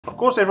Of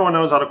course everyone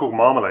knows how to cook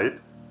marmalade,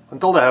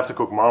 until they have to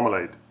cook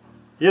marmalade.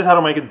 Here's how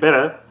to make it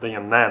better than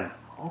your nan.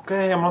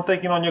 Okay, I'm not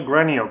taking on your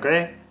granny,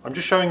 okay? I'm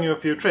just showing you a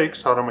few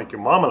tricks how to make your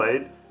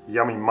marmalade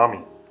yummy mummy.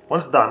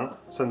 Once done,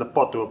 send the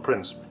pot to a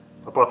prince.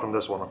 Apart from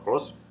this one, of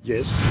course.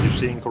 Yes, you're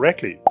seeing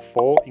correctly.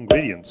 4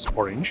 ingredients.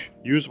 Orange.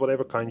 Use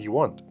whatever kind you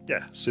want.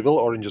 Yeah, Seville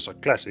oranges are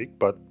classic,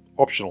 but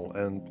optional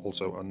and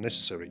also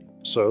unnecessary.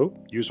 So,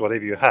 use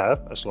whatever you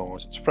have as long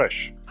as it's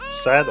fresh.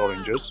 Sad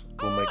oranges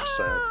will make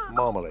sad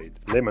marmalade.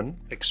 Lemon,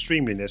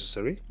 extremely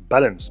necessary.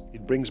 Balance,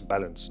 it brings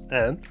balance.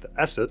 And the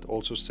acid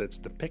also sets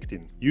the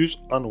pectin.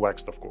 Use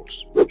unwaxed, of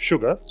course.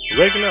 Sugar,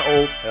 regular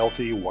old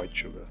healthy white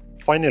sugar.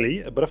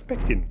 Finally, a bit of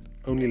pectin.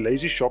 Only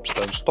lazy shops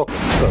don't stock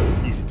it, so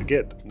easy to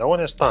get. No one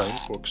has time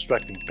for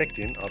extracting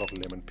pectin out of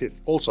lemon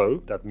pith. Also,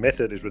 that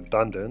method is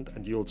redundant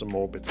and yields a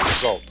more bitter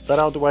result. That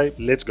out of the way,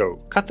 let's go.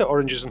 Cut the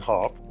oranges in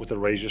half with a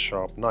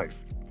razor-sharp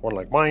knife. One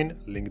like mine,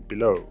 linked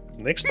below.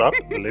 Next up,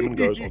 the lemon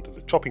goes onto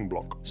the chopping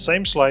block.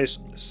 Same slice,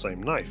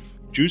 same knife.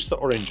 Juice the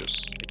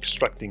oranges,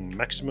 extracting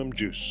maximum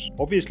juice.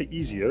 Obviously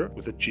easier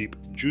with a cheap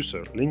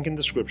juicer, link in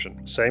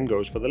description. Same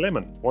goes for the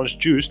lemon. Once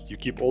juiced, you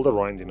keep all the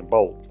rind in a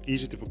bowl.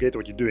 Easy to forget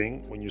what you're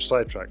doing when you're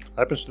sidetracked.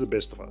 Happens to the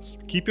best of us.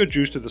 Keep your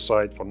juice to the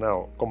side for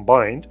now.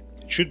 Combined,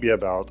 it should be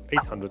about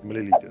 800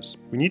 milliliters.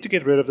 We need to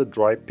get rid of the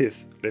dry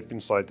pith left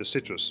inside the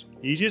citrus.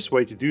 Easiest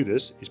way to do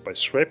this is by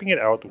scraping it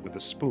out with a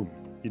spoon.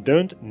 You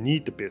don't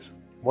need the pith.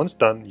 Once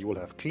done, you will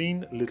have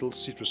clean little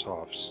citrus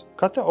halves.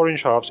 Cut the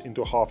orange halves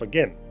into half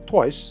again,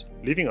 twice,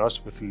 leaving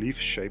us with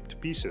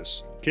leaf-shaped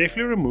pieces.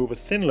 Carefully remove a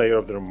thin layer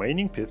of the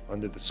remaining pith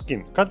under the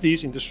skin. Cut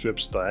these into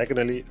strips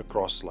diagonally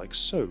across like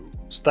so.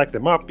 Stack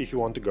them up if you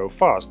want to go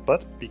fast,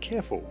 but be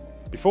careful.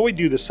 Before we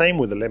do the same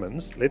with the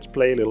lemons, let's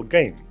play a little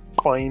game.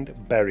 Find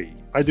Barry.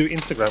 I do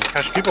Instagram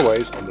cash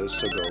giveaways on this,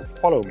 so go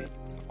follow me.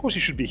 Of course he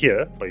should be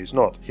here, but he's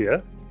not.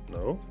 Here?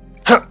 No.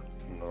 Ha!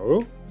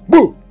 No.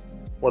 Boo!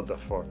 What the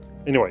fuck?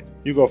 Anyway,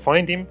 you go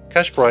find him,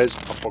 cash prize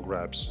up for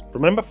grabs.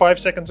 Remember 5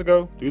 seconds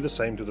ago? Do the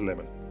same to the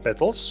lemon.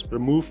 Petals,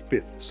 remove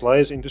pith,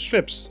 slice into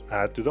strips,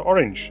 add to the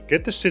orange.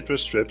 Get the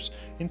citrus strips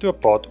into a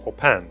pot or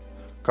pan.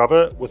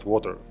 Cover with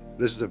water.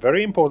 This is a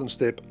very important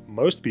step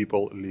most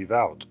people leave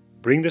out.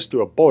 Bring this to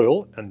a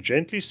boil and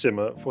gently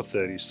simmer for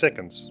 30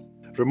 seconds.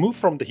 Remove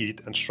from the heat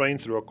and strain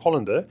through a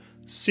colander,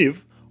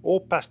 sieve, or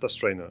pasta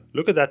strainer.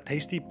 Look at that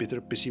tasty bitter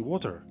pissy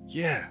water.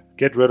 Yeah,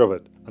 get rid of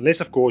it.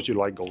 Unless of course you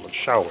like golden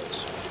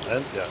showers.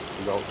 And yeah,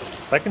 you're welcome.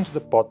 Back into the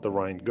pot the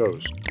rind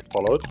goes,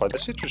 followed by the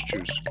citrus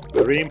juice.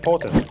 Very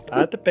important.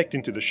 Add the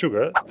pectin to the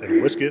sugar,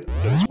 then whisk it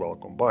until it's well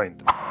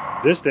combined.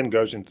 This then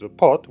goes into the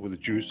pot with the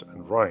juice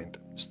and rind.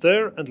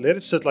 Stir and let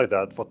it sit like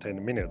that for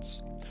 10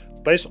 minutes.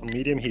 Place on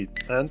medium heat,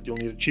 and you'll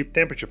need a cheap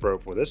temperature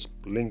probe for this,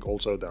 link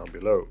also down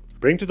below.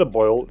 Bring to the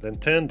boil, then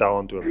turn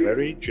down to a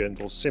very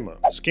gentle simmer.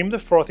 Skim the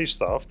frothy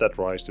stuff that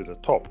rises to the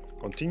top.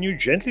 Continue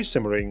gently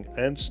simmering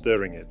and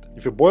stirring it.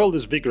 If you boil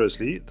this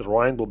vigorously, the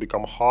rind will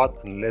become hard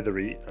and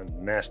leathery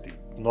and nasty.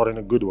 Not in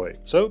a good way.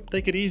 So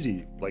take it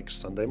easy, like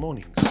Sunday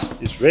mornings.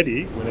 It's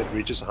ready when it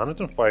reaches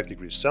 105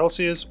 degrees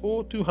Celsius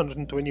or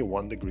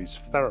 221 degrees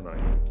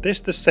Fahrenheit.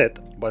 Test the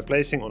set by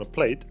placing on a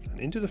plate and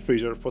into the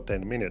freezer for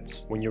 10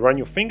 minutes. When you run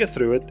your finger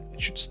through it,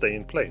 it should stay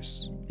in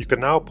place. You can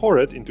now pour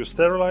it into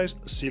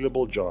sterilized,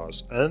 sealable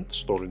jars and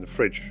store in the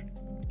fridge.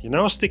 You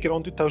now stick it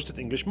onto toasted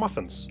English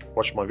muffins.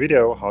 Watch my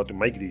video how to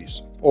make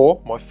these.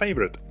 Or my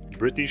favorite,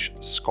 British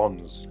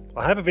scones.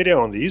 I have a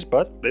video on these,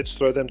 but let's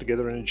throw them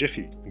together in a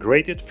jiffy.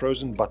 Grated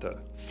frozen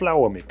butter,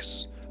 flour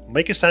mix,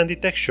 make a sandy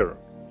texture.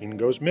 In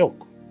goes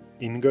milk,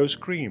 in goes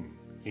cream,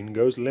 in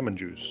goes lemon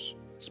juice.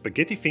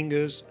 Spaghetti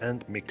fingers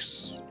and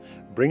mix.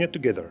 Bring it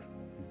together,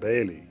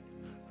 barely.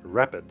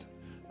 Wrap it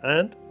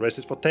and rest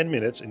it for 10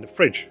 minutes in the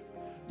fridge.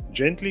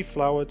 Gently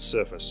floured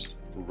surface.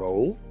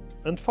 Roll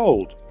and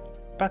fold.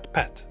 Pat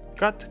pat.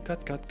 Cut,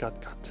 cut, cut, cut,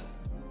 cut.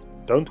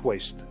 Don't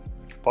waste.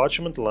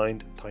 Parchment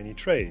lined tiny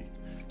tray.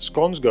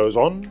 Scones goes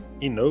on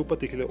in no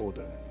particular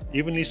order.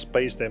 Evenly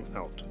space them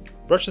out.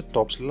 Brush the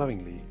tops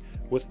lovingly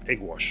with egg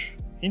wash.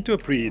 Into a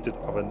preheated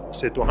oven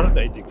set to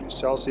 108 degrees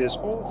Celsius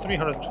or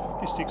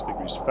 356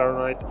 degrees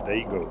Fahrenheit. There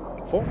you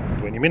go. For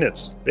 20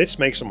 minutes. Let's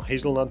make some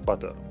hazelnut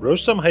butter.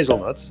 Roast some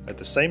hazelnuts at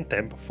the same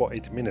temp for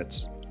 8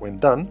 minutes. When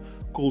done,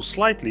 cool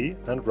slightly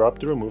and rub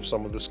to remove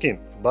some of the skin,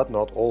 but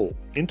not all.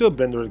 Into a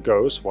blender it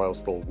goes while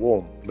still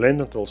warm.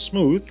 Blend until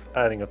smooth,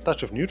 adding a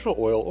touch of neutral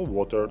oil or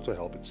water to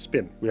help it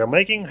spin. We are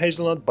making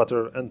hazelnut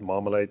butter and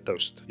marmalade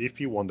toast,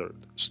 if you wondered.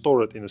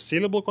 Store it in a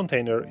sealable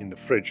container in the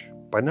fridge.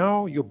 By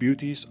now, your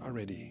beauties are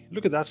ready.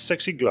 Look at that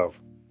sexy glove.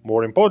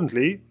 More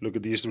importantly, look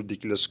at these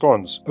ridiculous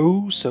scones.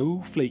 Oh,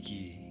 so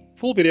flaky.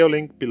 Full video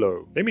link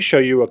below. Let me show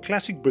you a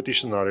classic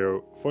British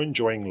scenario for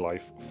enjoying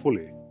life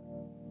fully.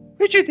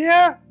 Richard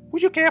dear,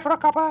 would you care for a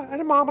cuppa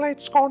and a marmalade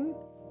scone?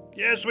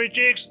 Yes, sweet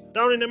chicks.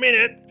 Down in a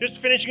minute.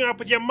 Just finishing up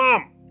with your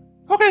mum.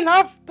 Okay,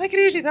 love. Take it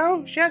easy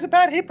though. She has a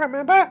bad hip,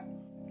 remember?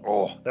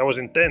 Oh, that was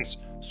intense.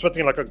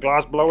 Sweating like a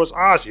glass blower's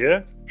ass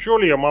here.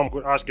 Surely your mom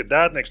could ask your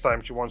dad next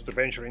time she wants to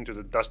venture into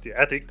the dusty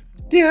attic.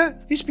 Dear,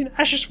 he's been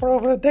ashes for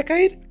over a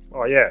decade.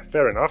 Oh yeah,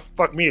 fair enough.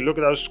 Fuck me, look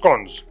at those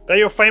scones. They're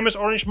your famous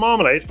orange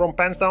marmalade from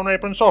Pants Down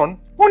Aprons On.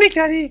 Morning,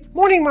 Daddy.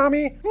 Morning,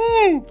 Mommy.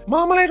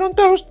 Marmalade on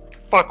toast.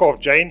 Fuck off,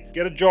 Jane.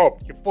 Get a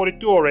job. You're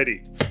 42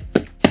 already.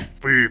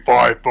 Fee,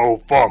 fi, fo,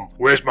 fum.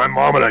 Where's my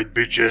marmalade,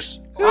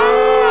 bitches?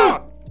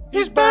 Ah!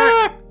 He's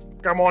back!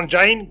 Come on,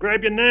 Jane.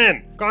 Grab your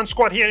nan. Can't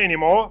squat here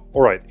anymore.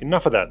 Alright,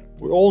 enough of that.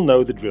 We all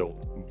know the drill.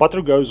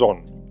 Butter goes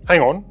on.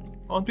 Hang on.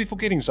 Aren't we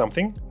forgetting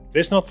something?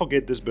 Let's not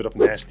forget this bit of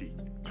nasty.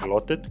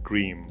 Clotted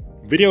cream.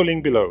 Video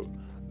link below.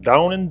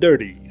 Down and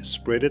dirty.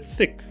 Spread it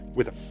thick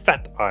with a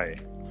fat eye.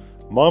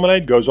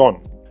 Marmalade goes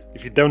on.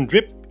 If you don't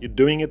drip, you're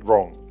doing it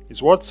wrong.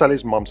 It's what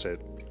Sally's mum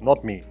said.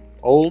 Not me.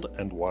 Old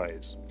and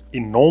wise.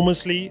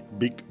 Enormously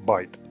big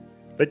bite.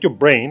 Let your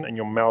brain and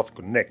your mouth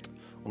connect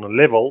on a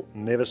level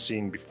never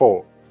seen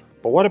before.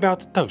 But what about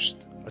the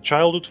toast? A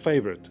childhood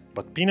favorite.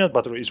 But peanut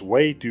butter is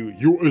way too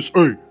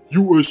USA.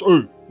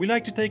 USA. We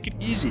like to take it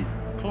easy,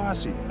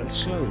 classy and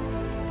slow.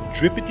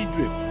 Drippity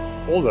drip.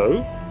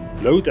 Although,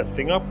 load that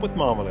thing up with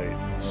marmalade.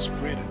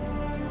 Spread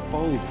it,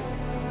 fold it,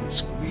 and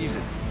squeeze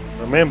it.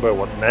 Remember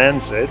what Nan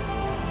said,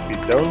 if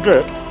you don't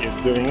drip,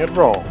 you're doing it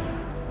wrong.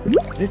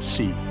 Let's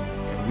see,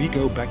 can we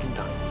go back in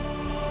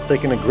time?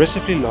 Take an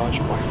aggressively large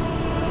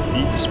bite.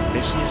 Be as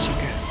messy as you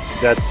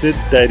can. That's it,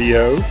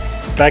 Daddy-o.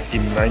 Back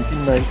in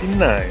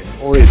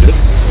 1999. Or is it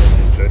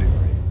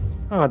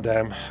 1939? Ah,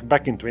 damn.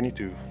 Back in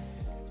 22.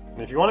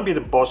 And if you want to be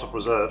the boss of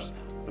preserves,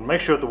 then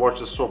make sure to watch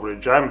the strawberry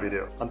jam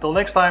video. Until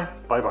next time,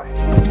 bye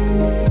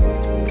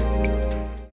bye.